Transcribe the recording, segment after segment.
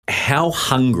how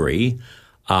hungry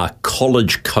are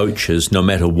college coaches, no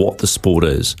matter what the sport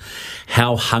is?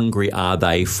 How hungry are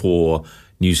they for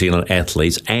New Zealand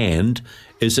athletes, and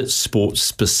is it sports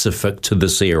specific to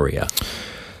this area?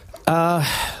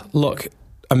 Look,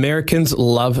 Americans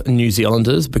love New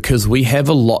Zealanders because we have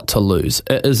a lot to lose.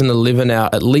 It is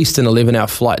at least an 11-hour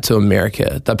flight to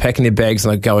America. They're packing their bags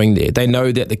and they're going there. They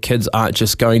know that the kids aren't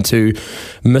just going to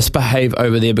misbehave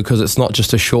over there because it's not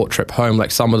just a short trip home like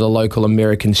some of the local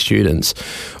American students.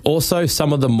 Also,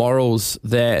 some of the morals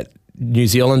that New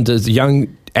Zealanders,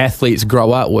 young athletes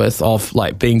grow up with, of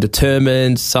like being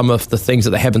determined, some of the things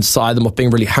that they have inside them of being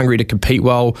really hungry to compete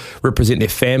well, represent their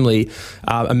family.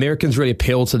 Americans really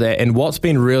appeal to that. And what's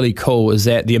been really cool is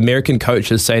that the American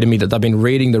coaches say to me that they've been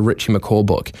reading the Richie McCaw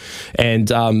book and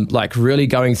like really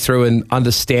going through and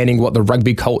understanding what the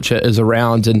rugby culture is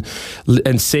around, and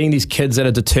seeing these kids that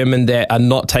are determined, that are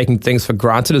not taking things for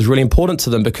granted, is really important to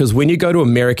them, because when you go to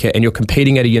America and you're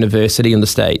competing at a university in the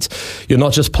States, you're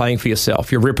not just playing for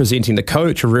yourself. You're representing the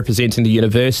coach, you're representing the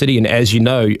university, and as you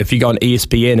know, if you go on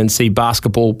ESPN and see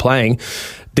basketball playing,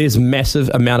 there's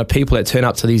massive amount of people that turn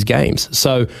up to these games.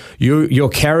 So you're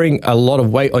carrying a lot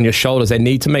of weight on your shoulders. They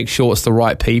need to make sure it's the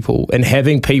right people. And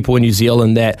having people in New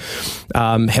Zealand that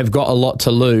have got a lot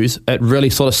to lose, it really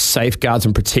sort of safeguards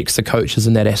and protects the coaches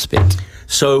in that aspect.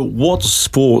 So what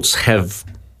sports have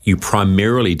you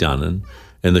primarily done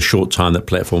in the short time that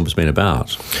platform has been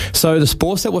about? So the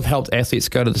sports that we've helped athletes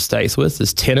go to the States with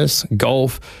is tennis,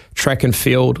 golf, track and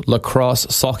field, lacrosse.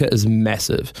 Soccer is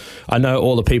massive. I know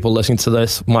all the people listening to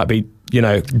this might be,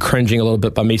 cringing a little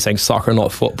bit by me saying soccer,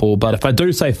 not football. But if I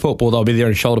do say football, they'll be there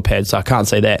in shoulder pads, so I can't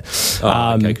say that.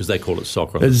 Okay, because they call it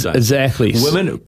soccer. Exactly. Women,